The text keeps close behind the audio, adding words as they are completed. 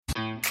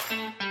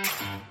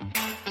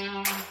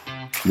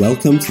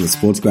Welcome to the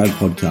Sports Grad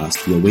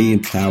Podcast, where we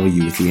empower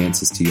you with the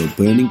answers to your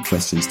burning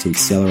questions to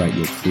accelerate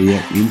your career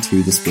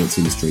into the sports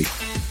industry.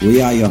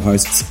 We are your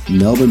hosts,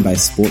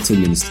 Melbourne-based sports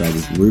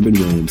administrators Ruben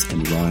Williams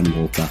and Ryan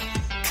Walker.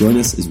 Join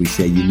us as we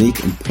share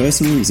unique and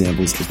personal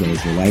examples as well as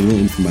relatable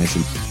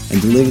information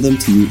and deliver them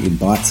to you in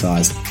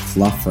bite-sized,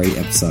 fluff-free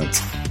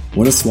episodes.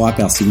 Want to swipe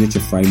our signature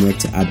framework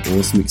to add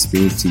awesome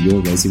experience to your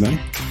resume?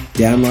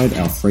 Download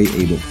our free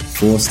ebook,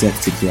 4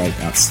 Steps to Create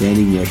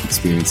Outstanding Work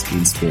Experience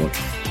in Sport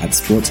at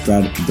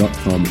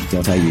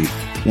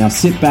sportsgrad.com.au. Now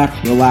sit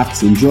back,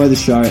 relax, enjoy the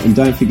show, and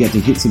don't forget to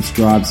hit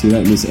subscribe so you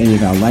don't miss any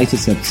of our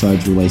latest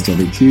episodes released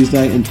every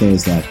Tuesday and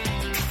Thursday.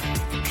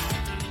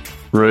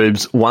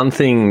 Rubes, one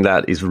thing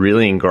that is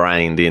really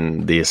ingrained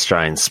in the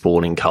Australian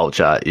sporting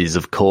culture is,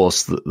 of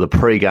course, the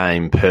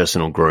pre-game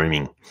personal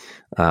grooming.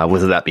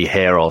 Whether that be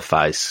hair or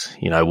face.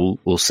 You know,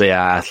 we'll see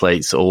our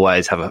athletes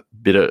always have a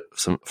bit of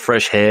some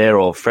fresh hair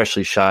or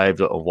freshly shaved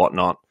or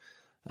whatnot.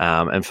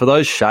 And for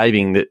those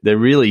shaving, there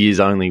really is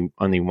only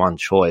one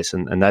choice,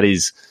 and that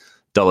is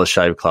Dollar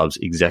Shave Club's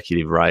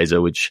Executive Razor,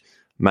 which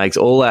makes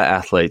all our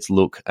athletes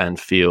look and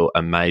feel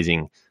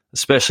amazing.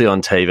 Especially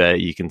on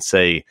TV, you can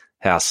see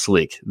how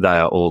slick they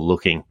are all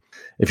looking.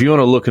 If you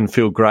want to look and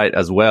feel great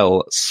as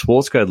well,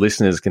 SportsGrad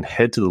listeners can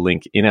head to the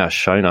link in our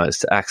show notes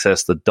to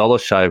access the Dollar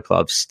Shave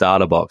Club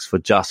starter box for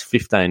just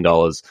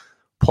 $15.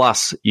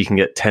 Plus, you can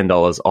get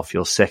 $10 off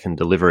your second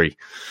delivery.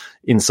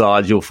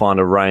 Inside, you'll find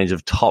a range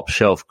of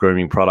top-shelf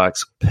grooming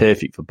products,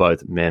 perfect for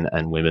both men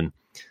and women.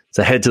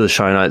 So head to the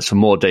show notes for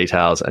more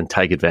details and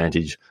take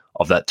advantage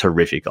of that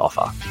terrific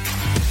offer.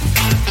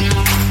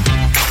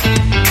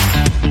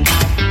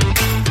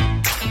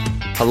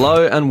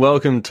 Hello and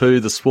welcome to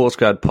the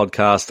SportsGrad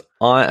Podcast.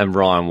 I am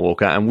Ryan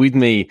Walker, and with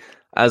me,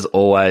 as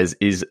always,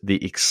 is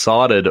the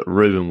excited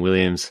Ruben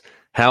Williams.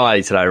 How are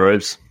you today,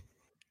 Rubes?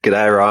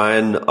 G'day,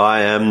 Ryan.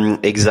 I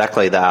am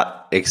exactly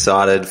that,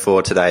 excited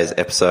for today's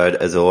episode,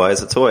 as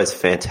always. It's always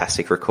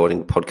fantastic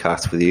recording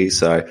podcasts with you,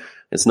 so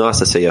it's nice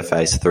to see your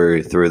face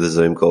through the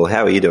Zoom call.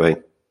 How are you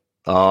doing?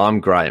 Oh,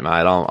 I'm great,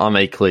 mate. I'm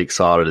equally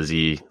excited as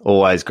you.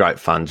 Always great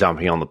fun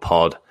jumping on the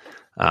pod.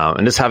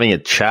 And just having a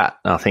chat.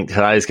 I think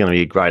today's going to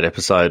be a great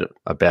episode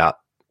about,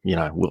 you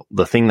know,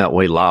 the thing that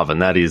we love,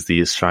 and that is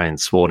the Australian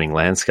sporting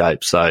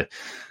landscape. So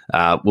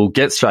we'll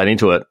get straight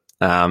into it.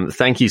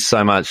 Thank you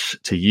so much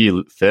to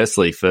you,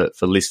 firstly, for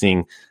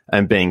listening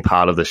and being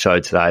part of the show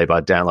today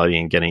by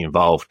downloading and getting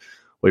involved.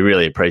 We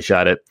really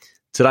appreciate it.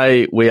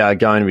 Today, we are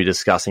going to be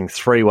discussing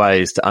 3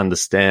 ways to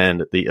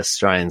understand the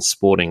Australian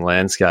sporting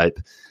landscape.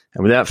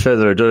 And without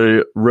further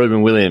ado,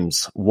 Ruben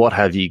Williams, what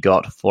have you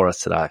got for us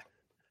today?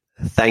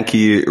 Thank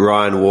you,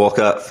 Ryan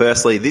Walker.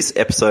 Firstly, this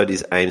episode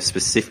is aimed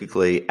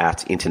specifically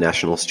at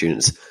international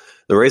students.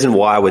 The reason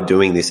why we're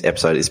doing this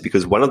episode is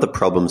because one of the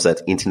problems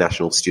that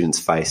international students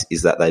face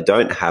is that they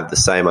don't have the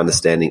same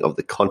understanding of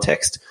the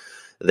context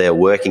they're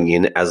working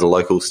in as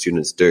local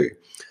students do.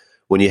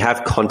 When you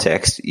have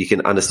context, you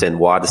can understand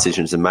why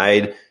decisions are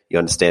made, you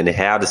understand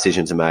how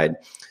decisions are made.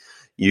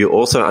 You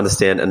also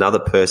understand another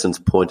person's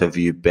point of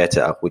view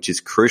better, which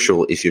is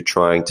crucial if you're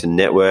trying to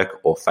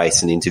network or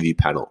face an interview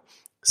panel.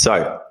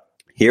 So,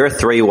 here are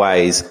 3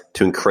 ways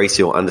to increase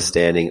your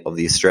understanding of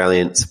the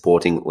Australian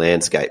sporting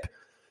landscape.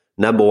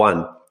 Number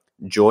 1,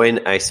 join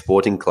a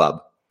sporting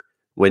club.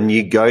 When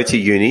you go to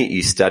uni,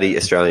 you study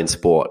Australian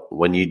sport.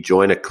 When you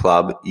join a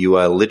club, you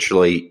are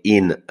literally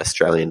in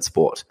Australian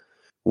sport.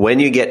 When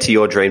you get to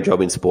your dream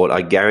job in sport,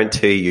 I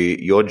guarantee you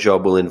your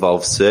job will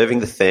involve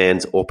serving the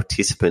fans or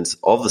participants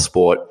of the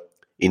sport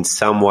in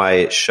some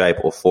way, shape,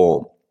 or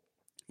form.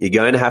 You're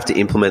going to have to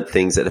implement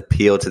things that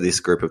appeal to this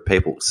group of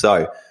people.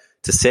 So,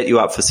 to set you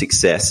up for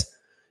success,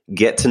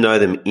 get to know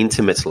them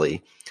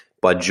intimately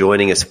by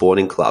joining a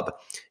sporting club.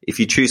 If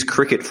you choose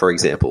cricket, for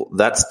example,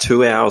 that's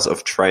 2 hours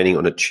of training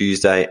on a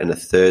Tuesday and a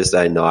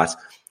Thursday night,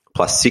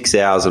 plus 6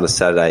 hours on a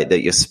Saturday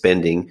that you're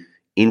spending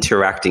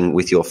interacting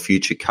with your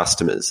future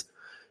customers.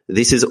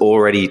 This is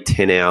already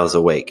 10 hours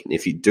a week. And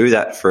if you do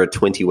that for a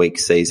 20-week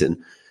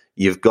season,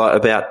 you've got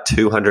about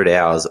 200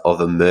 hours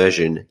of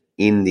immersion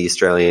in the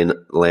Australian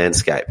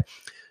landscape.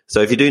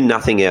 So if you do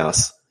nothing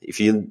else, if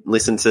you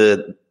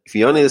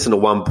only listen to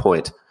one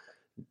point,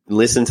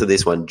 listen to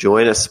this one.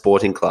 Join a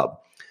sporting club.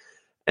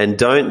 And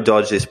don't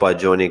dodge this by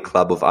joining a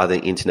club of other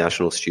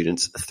international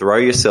students. Throw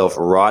yourself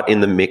right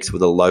in the mix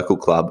with a local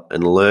club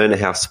and learn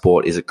how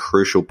sport is a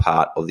crucial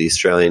part of the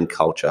Australian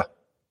culture.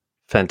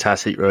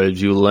 Fantastic,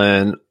 Rubes. You'll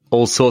learn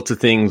all sorts of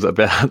things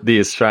about the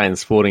Australian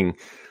sporting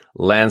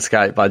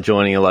landscape by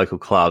joining a local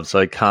club. So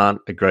I can't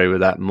agree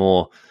with that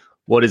more.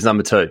 What is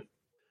number 2?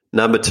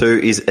 Number 2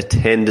 is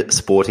attend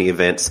sporting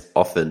events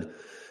often.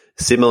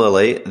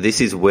 Similarly, this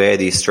is where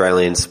the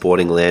Australian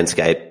sporting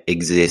landscape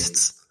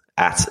exists,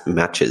 at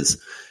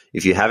matches.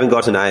 If you haven't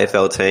got an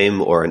AFL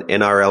team or an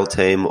NRL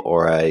team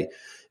or a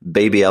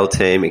BBL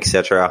team,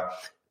 etc.,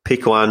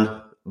 pick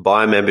one,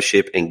 buy a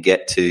membership and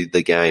get to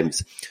the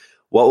games.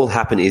 What will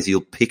happen is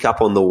you'll pick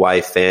up on the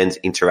way fans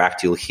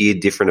interact. You'll hear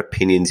different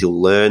opinions.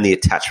 You'll learn the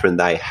attachment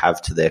they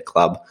have to their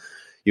club.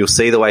 You'll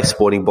see the way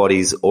sporting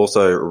bodies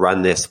also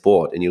run their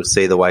sport, and you'll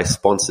see the way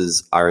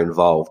sponsors are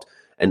involved.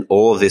 And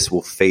all of this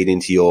will feed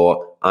into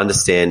your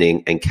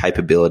understanding and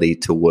capability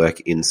to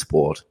work in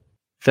sport.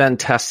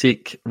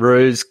 Fantastic,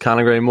 Ruse. Can't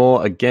agree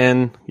more.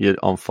 Again, you're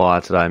on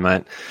fire today,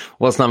 mate.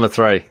 What's number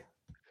 3?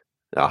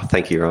 Oh,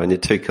 thank you, Ryan. You're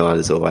too kind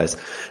as always.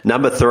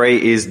 Number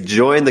 3 is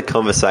join the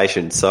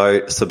conversation.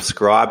 So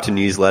subscribe to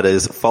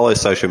newsletters, follow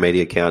social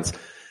media accounts,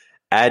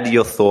 add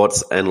your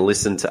thoughts and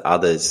listen to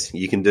others.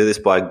 You can do this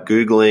by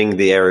Googling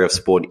the area of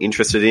sport you're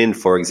interested in.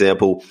 For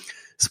example,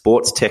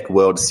 Sports Tech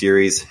World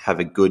Series have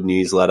a good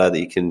newsletter that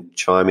you can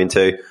chime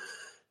into,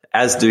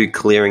 as do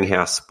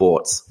Clearinghouse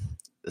Sports.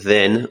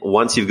 Then,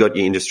 once you've got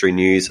your industry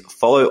news,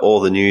 follow all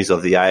the news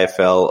of the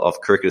AFL,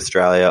 of Cricket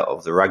Australia,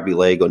 of the Rugby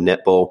League or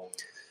Netball.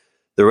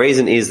 The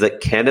reason is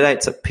that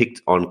candidates are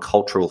picked on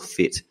cultural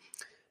fit.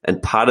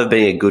 And part of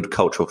being a good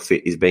cultural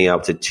fit is being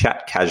able to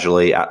chat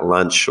casually at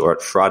lunch or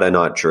at Friday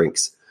night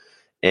drinks.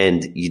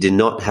 And you do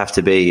not have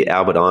to be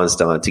Albert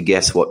Einstein to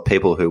guess what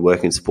people who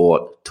work in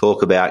sport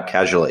talk about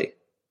casually.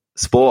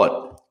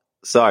 Sport.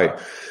 So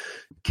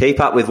keep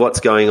up with what's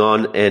going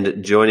on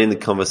and join in the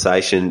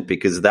conversation,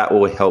 because that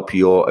will help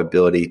your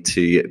ability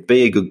to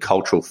be a good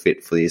cultural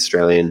fit for the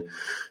Australian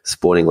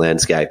sporting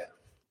landscape.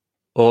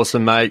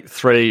 Awesome, mate.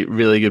 3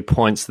 really good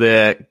points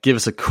there. Give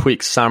us a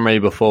quick summary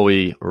before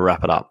we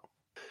wrap it up.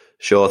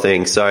 Sure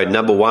thing. So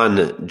number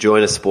 1,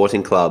 join a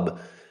sporting club.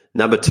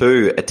 Number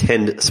 2,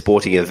 attend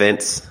sporting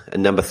events.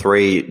 And number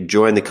 3,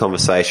 join the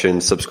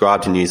conversation,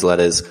 subscribe to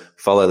newsletters,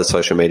 follow the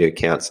social media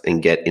accounts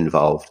and get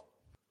involved.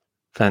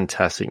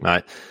 Fantastic,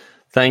 mate.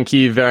 Thank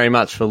you very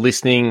much for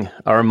listening.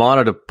 A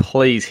reminder to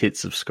please hit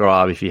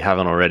subscribe if you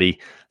haven't already,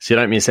 so you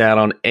don't miss out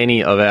on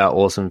any of our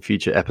awesome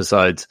future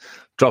episodes.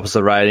 Drop us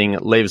a rating,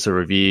 leave us a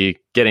review,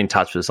 get in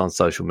touch with us on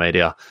social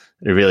media.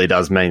 It really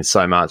does mean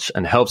so much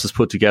and helps us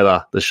put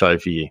together the show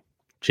for you.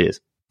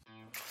 Cheers.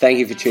 Thank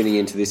you for tuning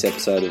in to this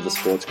episode of the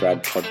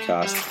SportsGrad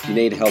podcast. If you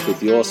need help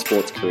with your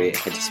sports career,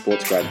 head to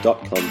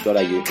sportsgrad.com.au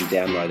and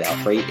download our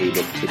free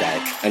ebook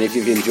today. And if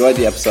you've enjoyed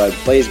the episode,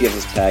 please give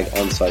us a tag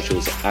on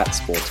socials at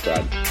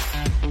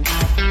SportsGrad.